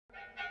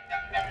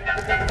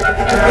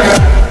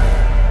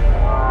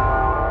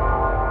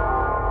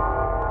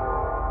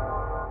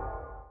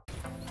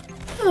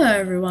Hello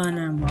everyone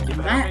and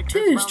welcome back to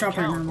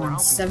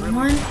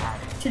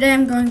Strawberry9171. Today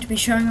I'm going to be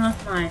showing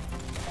off my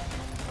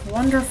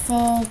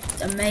wonderful,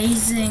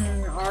 amazing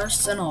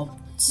arsenal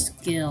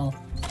skill.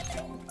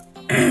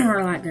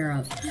 Or lack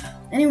thereof.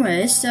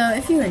 Anyways, so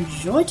if you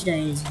enjoyed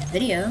today's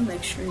video,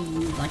 make sure you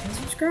like and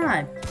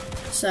subscribe.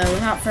 So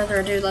without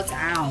further ado, let's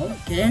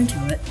get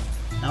into it.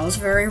 That was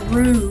very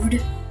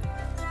rude.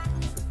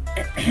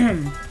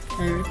 I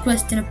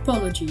request an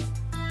apology.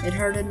 It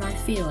hurted my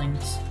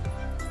feelings.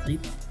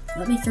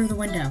 Let me through the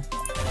window.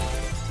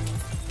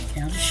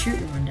 Okay, I'll just shoot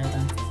your window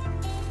then.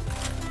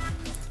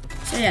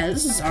 So yeah,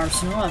 this is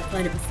Arsenal. I've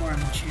played it before on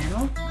the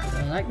channel. I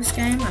really like this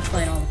game. I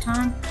play it all the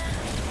time.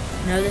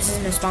 No, this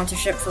isn't a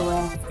sponsorship for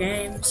Raw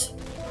Games.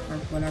 Or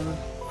whatever.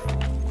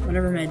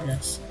 Whatever made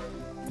this.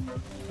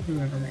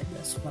 Whoever made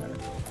this. Whatever.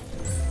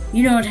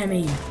 You know what I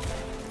mean.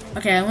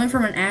 Okay, I went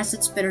from an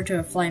acid spitter to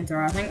a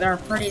flamethrower. I think they're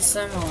pretty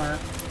similar.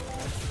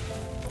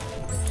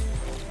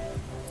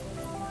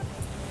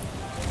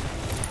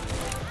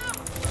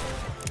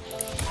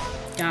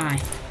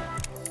 Die.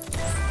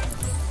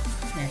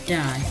 Yeah,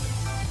 die.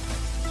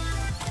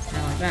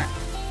 Not like that.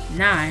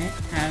 Now I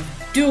have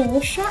dual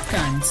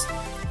shotguns.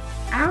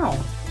 Ow.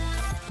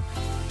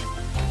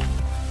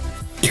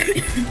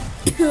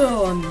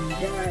 Oh, I'm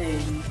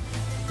dying.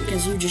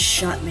 Because you just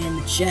shot me in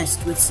the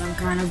chest with some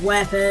kind of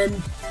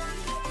weapon.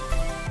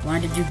 Why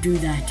did you do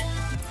that?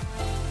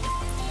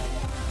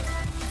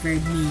 Very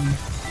mean.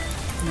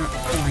 Not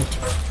quite.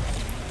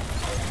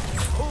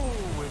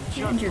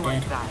 And you're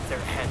dead.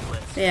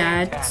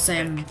 Yeah, I'd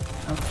say I'm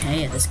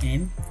okay at this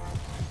game.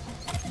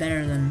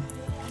 Better than,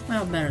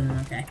 well, better than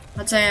okay.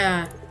 I'd say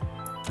a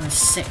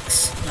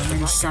 6, or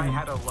maybe 7. I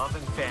had a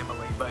loving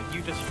family, but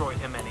you destroyed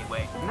him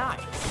anyway. Nice.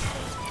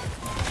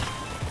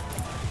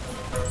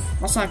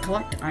 Also, I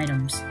collect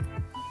items.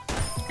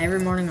 Every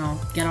morning I'll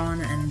get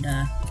on and,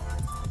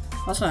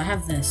 also I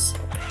have this.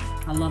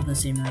 I love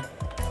this emote.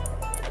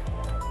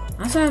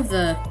 I also have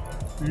the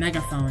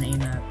megaphone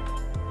emote,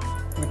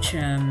 which,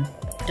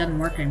 doesn't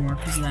work anymore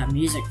because of that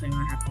music thing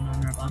that happened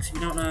on Roblox. If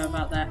you don't know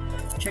about that,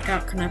 check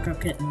out Kaneko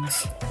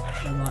Kitten's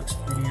Roblox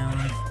video.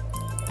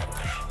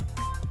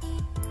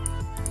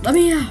 Let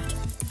me out!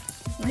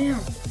 Let me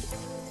out!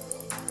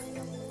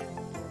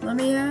 Let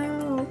me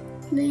out!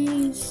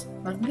 Please!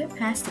 If I can get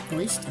past the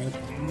police tape.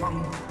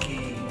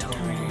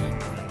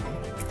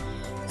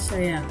 So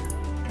yeah.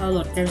 Oh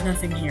look, there's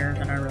nothing here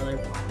that I really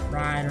want.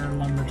 Rider,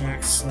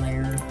 Lumberjack,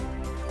 Slayer.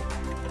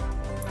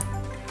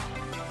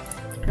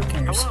 Who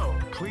cares? Hello.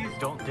 Please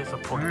don't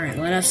disappoint me. Alright,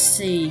 let us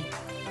see.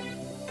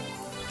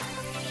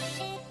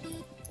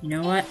 You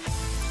know what?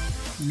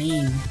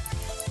 Meme.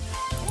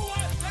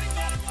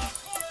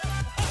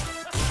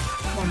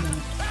 1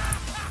 minute.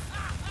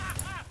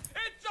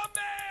 It's a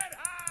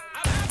madhouse! I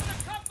have a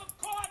cup of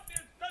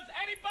coffee. Does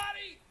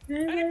anybody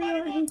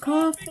want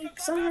coffee?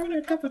 'Cause I have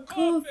a cup of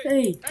coffee.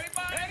 Anybody?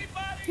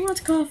 Who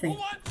wants coffee?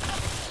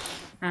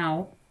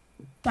 Ow.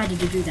 Why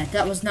did you do that?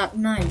 That was not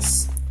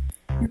nice.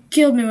 You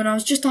killed me when I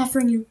was just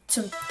offering you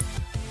some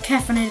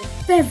caffeinated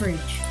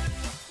beverage.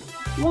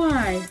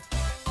 Why?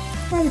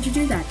 Why would you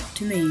do that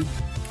to me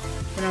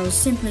when I was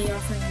simply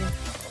offering you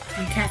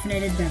some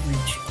caffeinated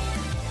beverage?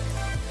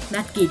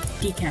 Not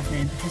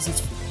decaffeinated because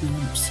it's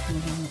gross.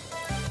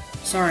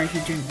 Sorry if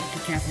you drink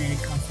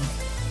decaffeinated coffee.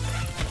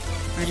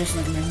 I just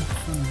like making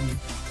fun of you.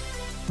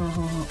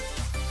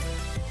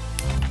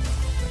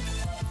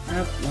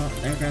 Oh, well,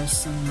 there goes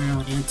some of my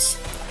audience.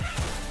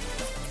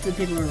 The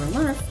people who are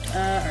left,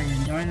 are you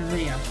enjoying the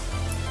video?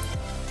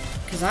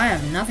 Because I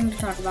have nothing to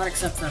talk about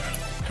except for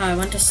how I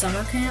went to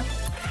summer camp,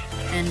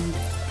 and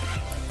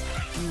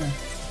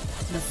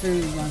the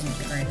food wasn't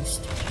the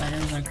greatest, but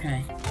it was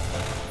okay.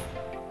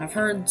 I've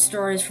heard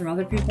stories from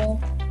other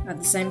people at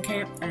the same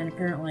camp, and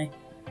apparently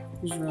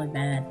it was really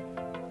bad.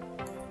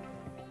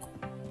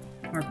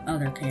 Or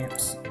other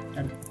camps.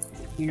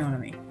 You know what I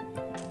mean.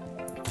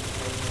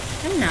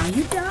 And now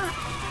you die!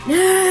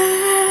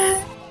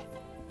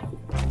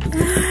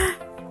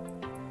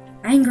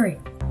 Angry!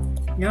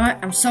 You know what?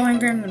 I'm so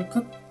angry I'm gonna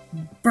cook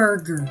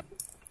burger.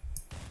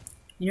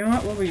 You know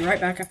what? We'll be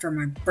right back after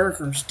my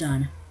burger's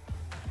done.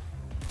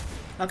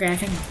 Okay, I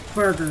think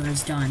burger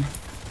is done.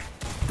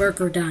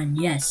 Burger done,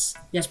 yes.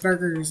 Yes,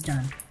 burger is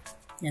done.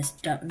 Yes,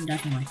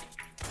 definitely.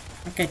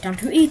 Okay, time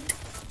to eat.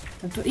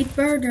 Time to eat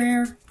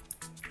burger.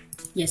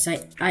 Yes,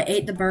 I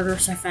ate the burger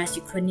so fast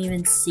you couldn't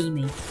even see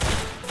me.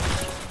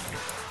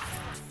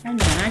 And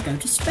then I go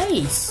to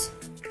space.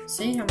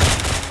 See how much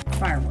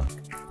firework.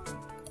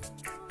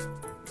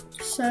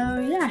 So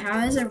yeah,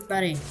 how is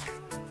everybody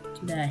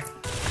today?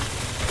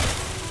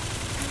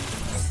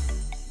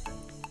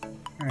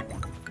 Alright.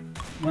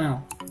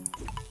 Well.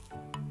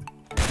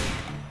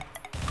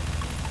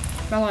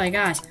 By the way,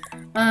 guys,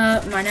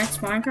 my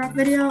next Minecraft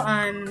video,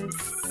 I'm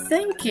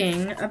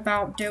thinking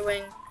about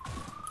doing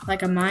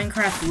like a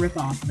Minecraft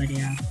ripoff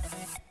video.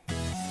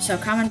 So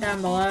comment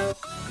down below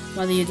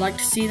whether you'd like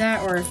to see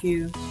that or if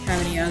you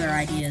have any other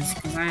ideas,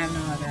 because I have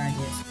no other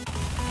ideas.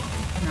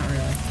 Not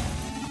really.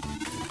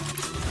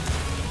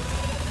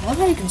 I love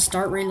how you can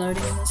start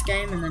reloading in this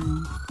game and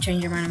then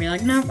change your mind and be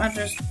like, nope, I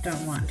just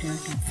don't want to. I don't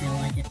feel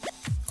like it.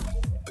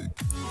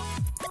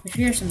 If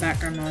you hear some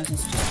background noise,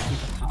 it's just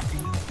people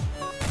talking.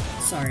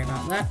 Sorry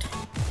about that.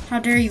 How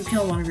dare you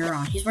kill one of your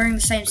own? He's wearing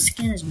the same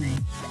skin as me.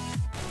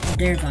 How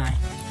dare I?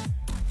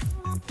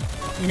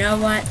 You know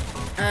what?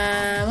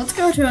 Let's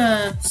go to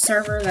a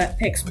server that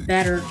picks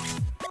better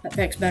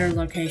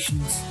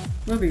locations.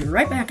 We'll be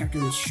right back after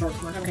this short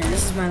one. Okay,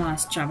 this is my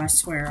last job, I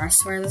swear. I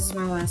swear this is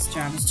my last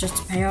job. It's just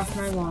to pay off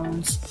my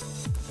loans.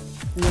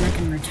 And then I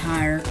can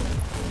retire.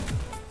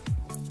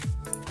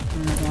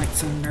 And I'd like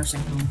some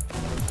nursing home.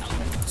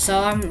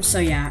 So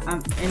yeah,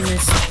 I'm in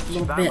this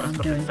little bit I'm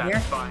doing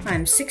here.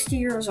 I'm 60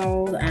 years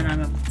old and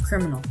I'm a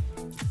criminal.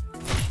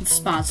 The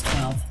spot's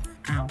 12.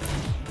 Ow.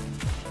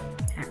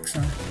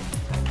 Hacksaw.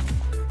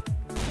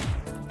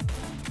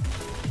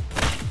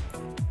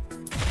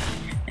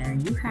 Are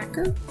you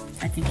hacker?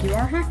 I think you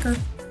are a hacker.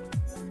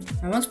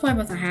 I once played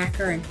with a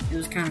hacker and it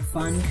was kind of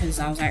fun because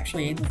I was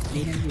actually able to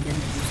beat him. He didn't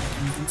use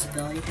like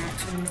invincibility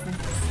hacks or anything.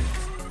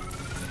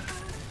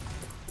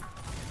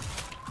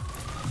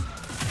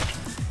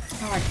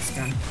 I like this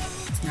gun.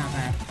 It's not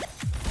bad.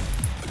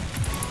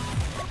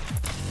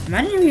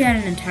 Imagine if we had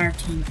an entire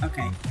team.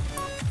 Okay.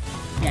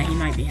 Yeah, he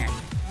might be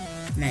hacking.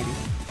 Maybe.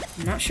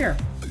 I'm not sure.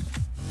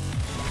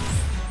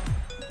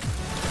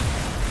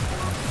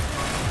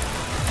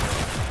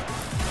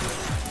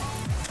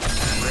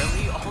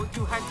 Really? All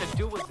you had to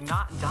do was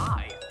not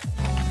die.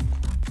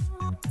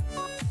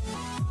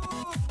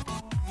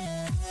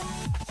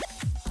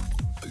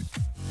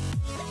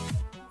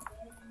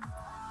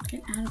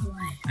 Get out of the way.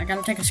 I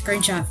gotta take a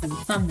screenshot for the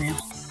thumbnail.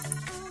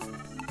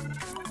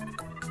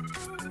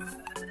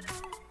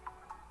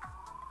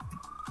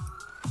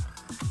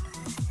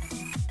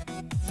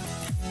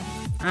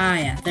 Ah,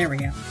 yeah, there we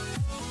go.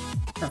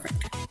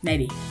 Perfect.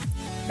 Maybe.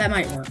 That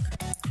might work.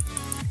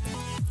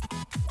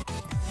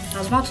 I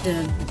was about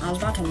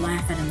to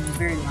laugh at him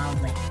very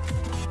loudly.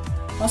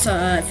 Also,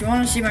 if you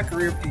want to see my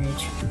career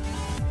page,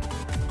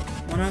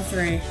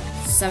 103,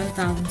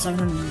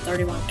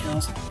 7,731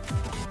 kills.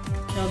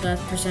 Kill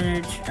death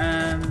percentage,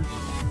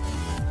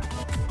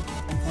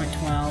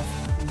 1.12.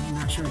 I'm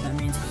not sure what that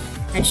means.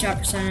 Headshot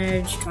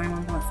percentage,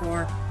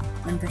 21.4.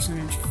 Win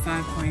percentage,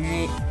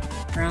 5.8.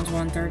 Rounds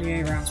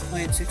 138, rounds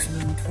played,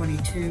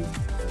 622.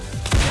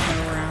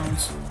 Total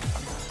rounds,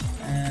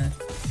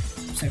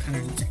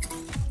 660.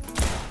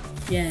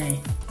 Yay.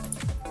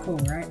 Cool,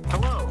 right?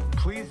 Hello,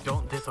 please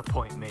don't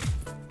disappoint me.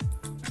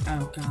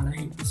 Oh god, I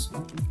hate this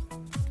weapon.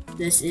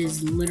 This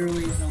is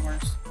literally the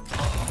worst.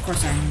 Of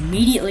course, I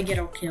immediately get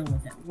a kill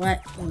with it.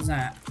 What was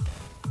that?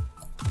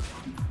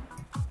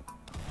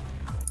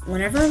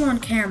 Whenever I'm on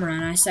camera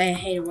and I say I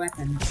hate a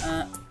weapon,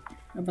 oh,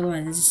 by the way,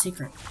 there's a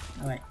secret.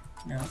 Oh, wait.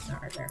 No, it's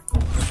not right there.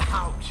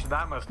 Ouch,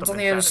 that must have It's on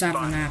been the other side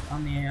of the satisfying. map,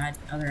 on the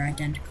other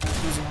identical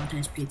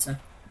Vigilante's pizza.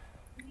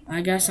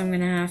 I guess I'm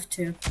gonna have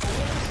to. I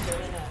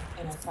stood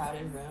in a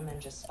crowded room and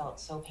just felt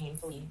so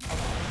painfully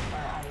alone, or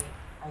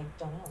I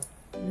don't know.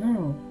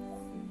 No.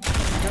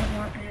 I don't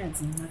want ads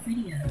in my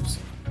videos.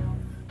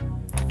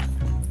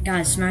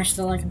 Guys, smash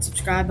the like and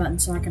subscribe button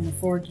so I can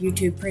afford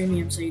YouTube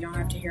Premium so you don't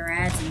have to hear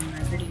ads in my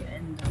the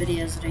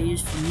videos that I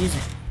use for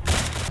music.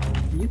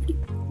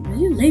 Will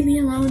you leave me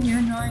alone? You're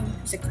annoying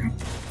piece of crap.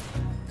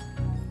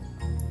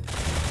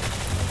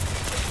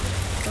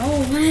 Go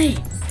away!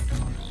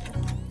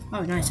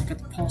 Oh, nice, I got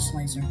the pulse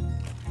laser.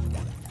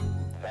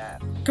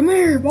 Come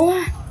here,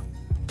 boy!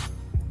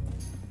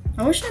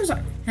 I wish there was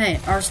a... Hey,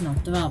 Arsenal,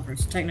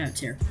 developers, take notes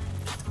here.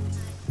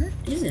 Where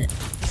is it?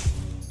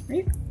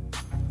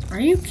 Are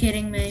you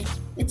kidding me?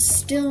 It's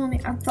still on the...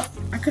 I thought...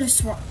 I could have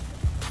sworn...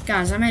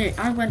 Guys, I made it...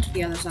 I went to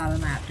the other side of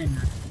the map, didn't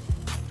I?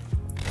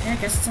 Yeah, I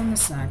guess it's on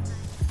this side.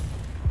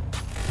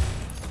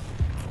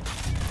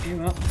 Okay,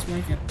 well, let's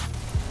make it.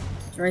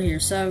 It's right here.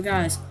 So,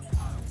 guys,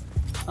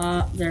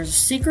 there's a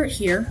secret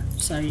here.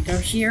 So you go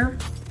here.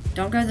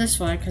 Don't go this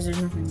way, because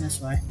there's nothing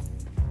this way.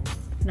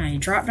 Now you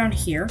drop down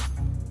here.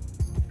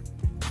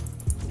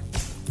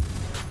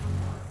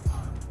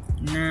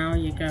 Now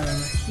you go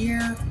over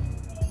here.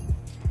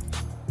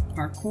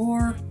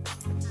 Parkour.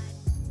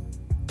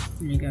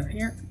 Then you go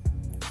here.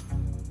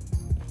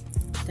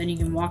 Then you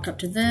can walk up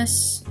to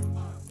this.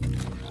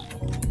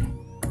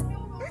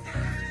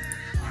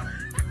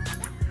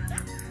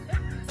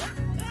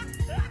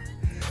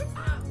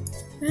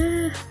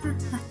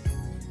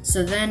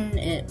 So then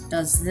it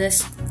does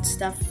this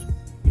stuff.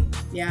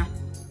 Yeah.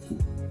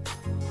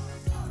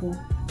 Cool.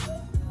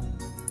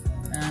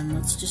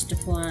 Let's just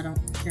deploy. I don't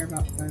care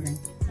about voting.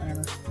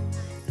 Whatever.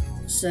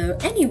 So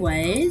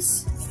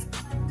anyways,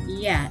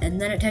 yeah, and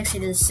then it takes you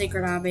to the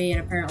secret obby, and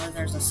apparently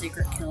there's a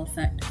secret kill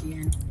effect at the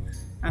end.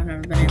 I've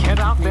never been able to Get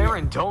out complete there it.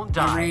 and don't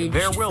I die. raged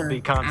There will for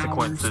be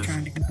consequences. hours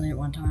trying to complete it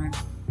one time.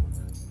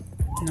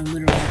 No,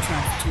 literally I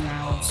tried for 2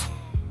 hours.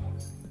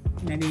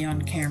 Maybe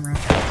on camera.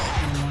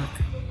 It'll work.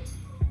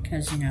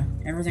 because, you know,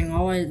 everything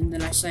always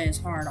that I say is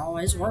hard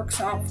always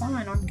works out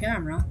fine on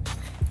camera.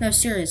 No,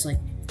 seriously.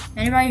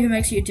 Anybody who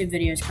makes YouTube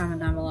videos,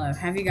 comment down below.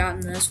 Have you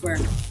gotten this where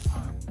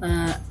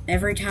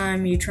every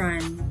time you try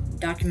and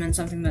document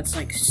something that's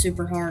like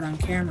super hard on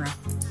camera,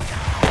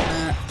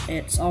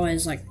 it's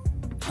always like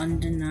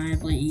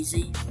undeniably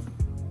easy?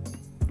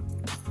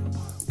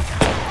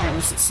 Or at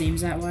least it seems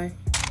that way.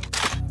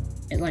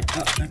 It like,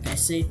 oh, okay,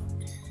 see?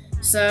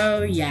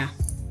 So, yeah.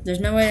 There's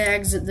no way to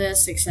exit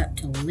this except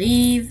to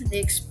leave the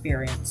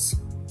experience.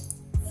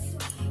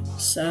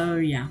 So,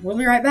 yeah. We'll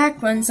be right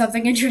back when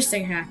something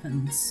interesting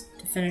happens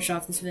to finish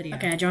off this video.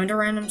 Okay, I joined a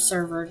random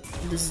server.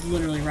 This is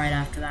literally right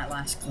after that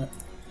last clip.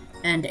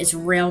 And it's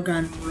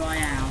Railgun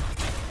Royale.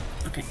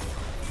 Okay.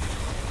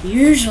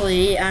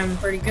 Usually, I'm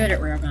pretty good at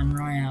Railgun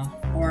Royale.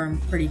 Or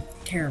I'm pretty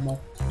terrible,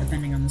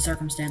 depending on the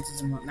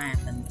circumstances and what map,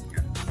 and you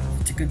know,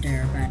 if it's a good day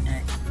or a bad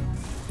day.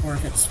 Or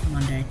if it's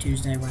Monday,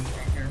 Tuesday,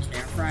 Wednesday, Thursday,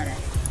 or Friday.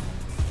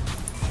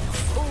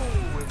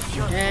 Oh,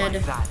 just Dead.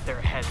 like that,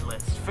 they're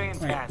headless.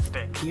 Fantastic.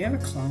 Wait, do you have a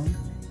clone?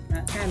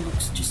 That guy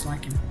looks just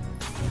like him.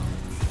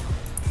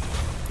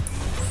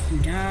 You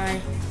die.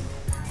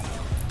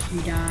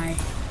 You die.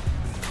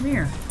 Come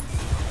here.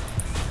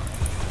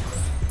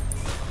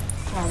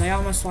 Oh, they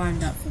almost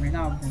lined up for me.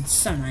 That would have been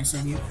so nice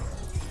of you.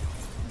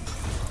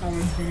 I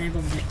would have been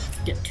able to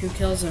get 2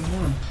 kills in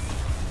one.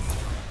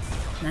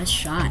 Nice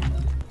shot.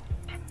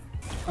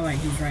 Oh wait,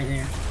 he's right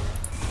there.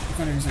 I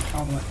thought it was like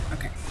all the way.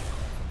 Okay.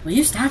 Will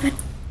you stop it?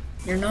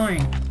 You're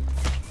annoying.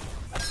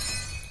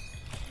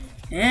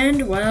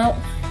 And,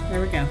 well, there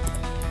we go.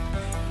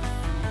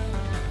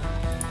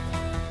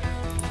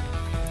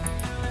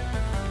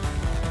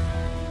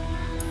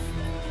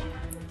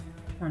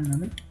 One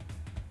moment.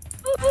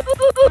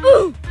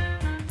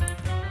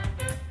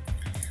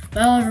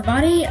 Well,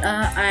 everybody,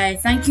 I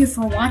thank you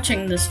for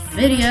watching this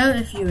video.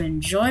 If you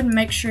enjoyed,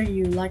 make sure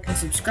you like and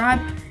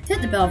subscribe,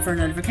 hit the bell for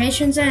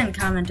notifications, and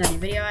comment any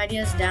video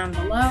ideas down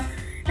below.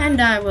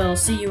 And I will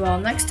see you all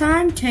next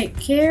time. Take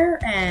care,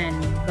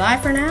 and bye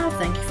for now.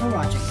 Thank you for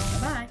watching.